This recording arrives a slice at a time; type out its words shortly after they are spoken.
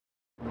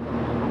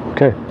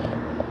Okay,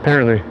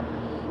 apparently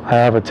I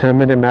have a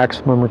 10-minute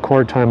maximum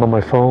record time on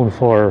my phone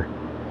for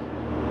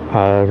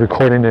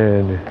recording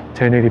in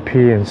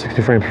 1080p and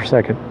 60 frames per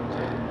second.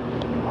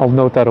 I'll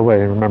note that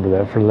away and remember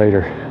that for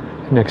later,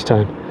 next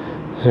time.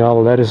 See,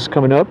 all the lettuce is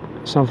coming up.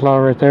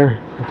 Sunflower right there,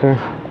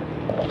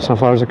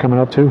 Sunflowers are coming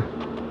up too.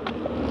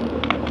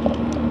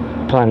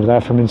 Planted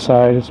that from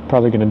inside. It's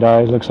probably going to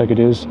die. It looks like it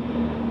is.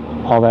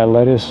 All that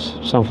lettuce,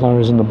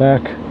 sunflowers in the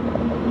back.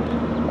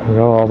 There we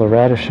go, all the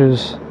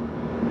radishes.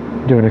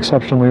 Doing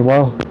exceptionally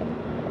well.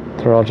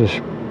 They're all just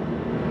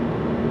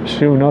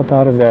shooting up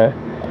out of that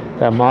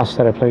moss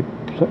that I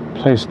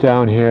placed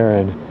down here,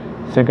 and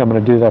I think I'm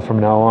going to do that from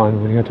now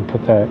on. When you have to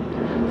put that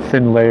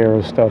thin layer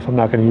of stuff, I'm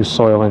not going to use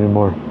soil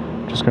anymore.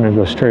 I'm just going to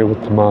go straight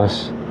with the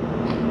moss.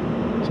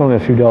 It's only a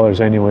few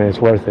dollars anyway. It's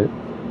worth it.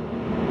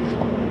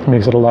 It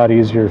makes it a lot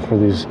easier for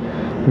these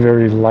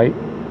very light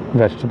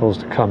vegetables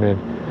to come in.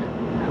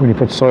 When you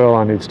put soil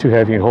on it, it's too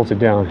heavy and holds it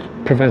down.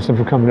 It prevents them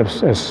from coming up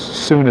as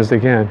soon as they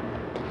can.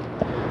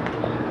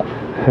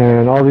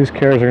 And all these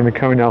carrots are going to be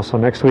coming out, so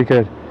next week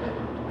I'm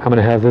going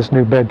to have this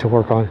new bed to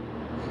work on.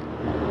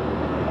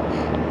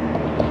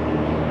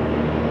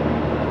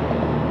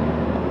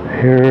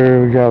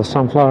 Here we got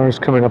sunflowers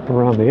coming up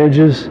around the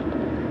edges,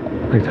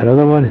 like that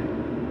other one.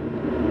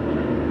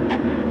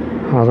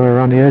 All the way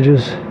around the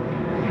edges.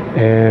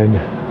 And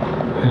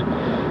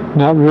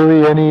not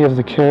really any of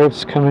the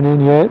carrots coming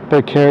in yet,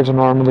 but carrots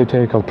normally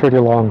take a pretty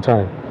long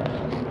time.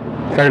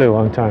 Fairly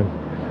long time.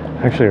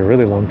 Actually a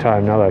really long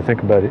time now that I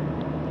think about it.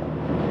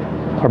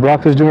 Our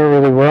broccoli's doing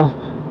really well.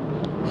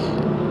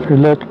 If you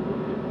look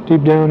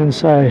deep down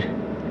inside,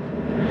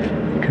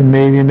 you can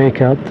maybe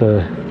make out the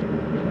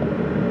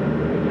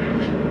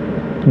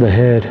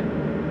head.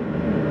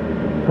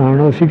 I don't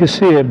know if you can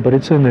see it, but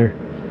it's in there.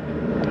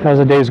 As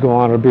the days go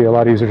on, it'll be a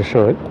lot easier to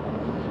show it.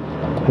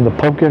 And the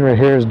pumpkin right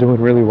here is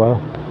doing really well.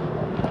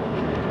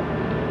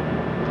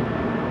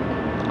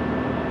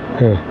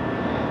 Yeah.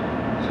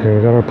 So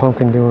we got our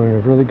pumpkin doing a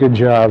really good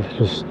job,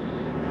 just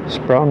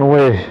sprouting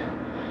away.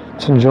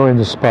 It's enjoying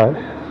the spot.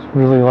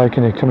 Really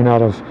liking it coming out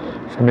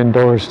from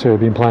indoors to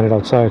being planted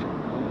outside.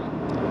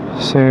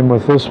 Same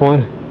with this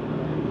one.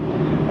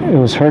 It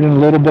was hurting a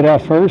little bit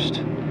at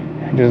first.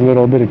 There's a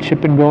little bit of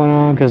chipping going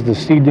on because the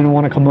seed didn't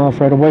want to come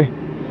off right away.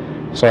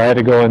 So I had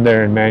to go in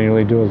there and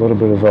manually do a little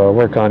bit of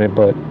work on it,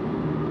 but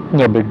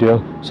no big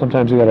deal.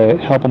 Sometimes you gotta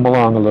help them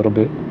along a little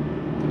bit.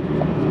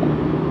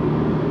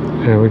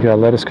 And we got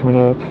lettuce coming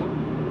up.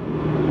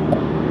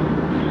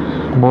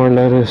 More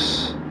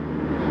lettuce.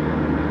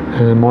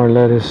 And more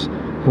lettuce.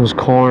 Those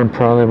corn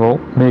probably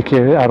won't make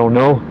it, I don't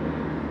know,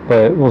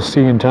 but we'll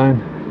see in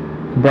time.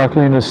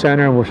 Broccoli in the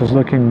center, which is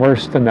looking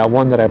worse than that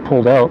one that I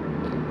pulled out,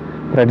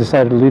 but I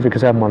decided to leave it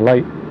because I have more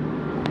light.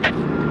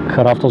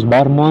 Cut off those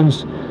bottom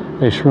ones.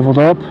 They shriveled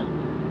up,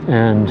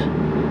 and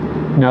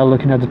now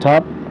looking at the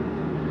top,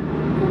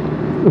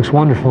 looks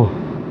wonderful.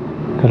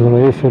 Got a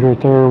little aphid right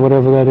there, or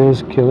whatever that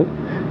is. Kill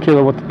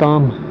it with the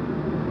thumb.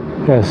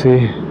 Yeah,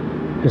 see,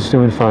 it's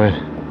doing fine.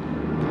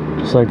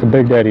 Just like the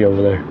Big Daddy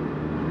over there.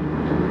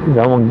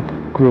 That one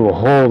grew a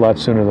whole lot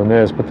sooner than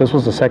this, but this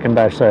was the second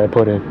batch that I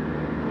put in.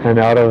 And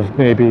out of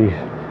maybe,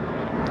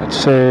 let's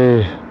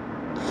say,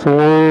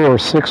 4 or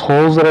 6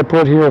 holes that I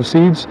put here of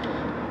seeds,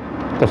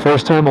 the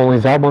first time only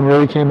that one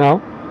really came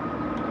out.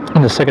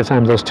 And the second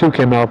time those 2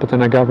 came out, but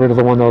then I got rid of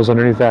the one that was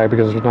underneath that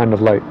because there's not enough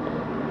light.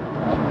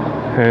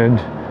 And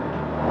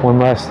one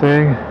last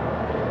thing,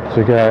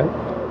 so we got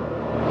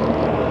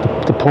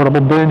the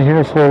portable bin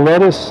here for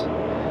lettuce,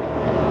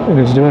 and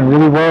it's doing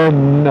really well.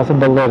 Nothing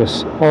but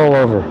lettuce all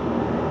over,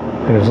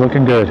 and it's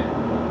looking good.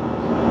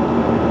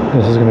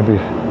 This is going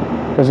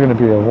to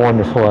be a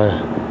wonderful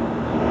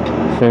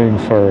thing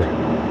for,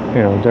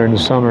 you know, during the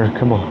summer.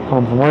 Come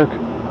home from work,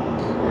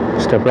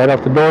 step right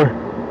out the door,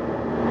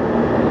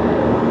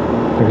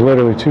 like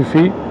literally 2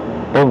 feet,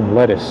 boom,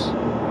 lettuce.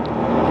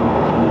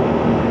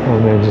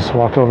 And then just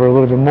walk over a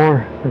little bit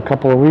more, in a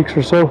couple of weeks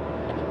or so,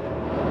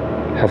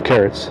 have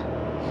carrots.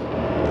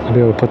 I'll be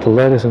able to put the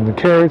lettuce and the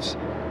carrots,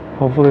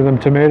 hopefully them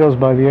tomatoes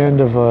by the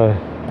end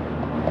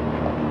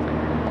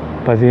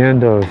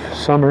of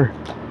summer,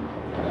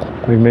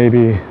 like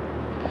maybe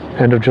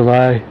end of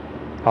July,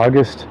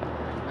 August,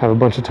 have a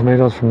bunch of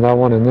tomatoes from that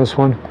one and this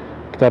one.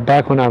 But that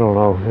back one, I don't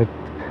know.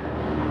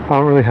 I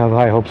don't really have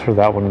high hopes for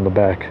that one in the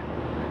back.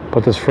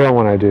 But this front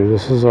one I do.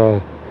 This is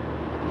the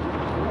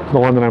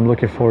one that I'm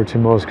looking forward to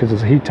most because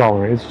it's heat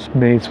tolerant. It's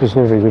made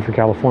specifically for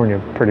California,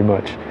 pretty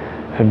much.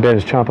 And Ben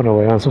is chomping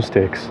away on some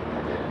sticks.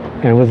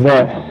 And with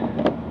that,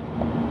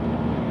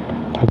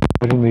 I'll go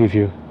ahead and leave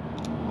you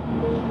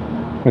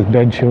with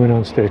Ben chewing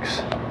on sticks.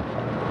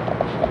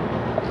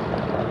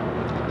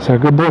 Is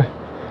that good, boy?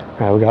 All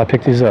right, we gotta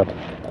pick these up.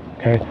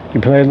 Okay, you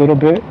play a little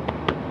bit,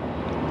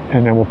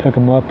 and then we'll pick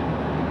them up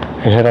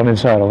and head on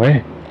inside.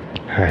 Okay?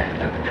 All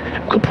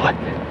right, good boy.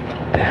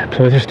 Yeah,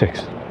 play with your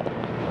sticks.